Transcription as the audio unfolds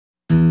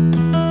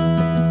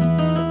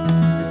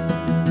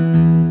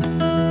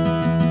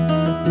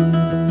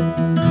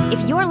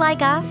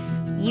like us,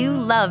 you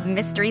love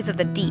mysteries of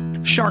the deep.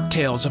 Shark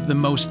tales of the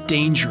most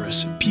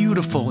dangerous,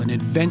 beautiful, and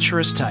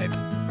adventurous type.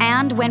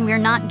 And when we're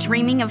not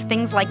dreaming of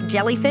things like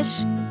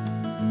jellyfish,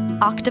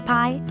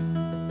 octopi,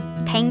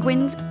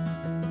 penguins,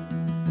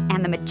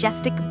 and the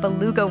majestic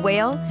beluga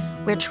whale,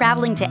 we're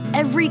traveling to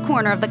every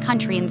corner of the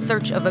country in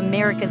search of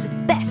America's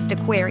best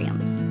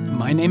aquariums.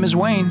 My name is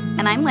Wayne.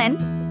 And I'm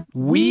Lynn.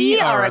 We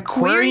are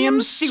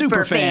Aquariums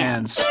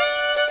superfans.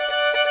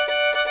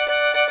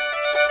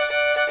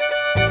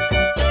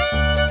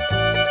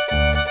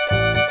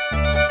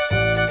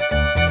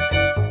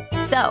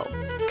 So,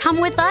 come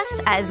with us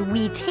as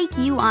we take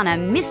you on a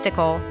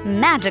mystical,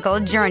 magical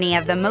journey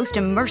of the most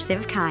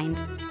immersive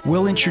kind.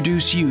 We'll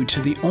introduce you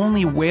to the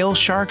only whale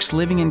sharks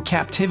living in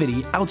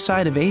captivity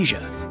outside of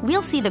Asia.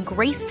 We'll see the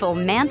graceful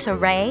manta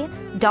ray,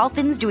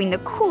 dolphins doing the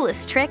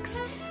coolest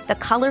tricks, the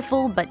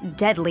colorful but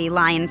deadly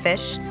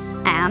lionfish,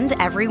 and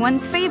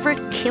everyone's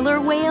favorite killer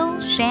whale,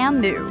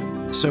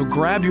 Shamu. So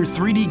grab your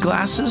 3D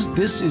glasses.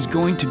 This is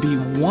going to be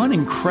one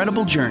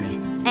incredible journey.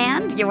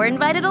 And you're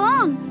invited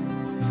along.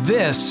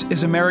 This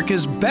is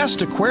America's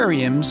best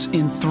aquariums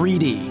in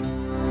 3D.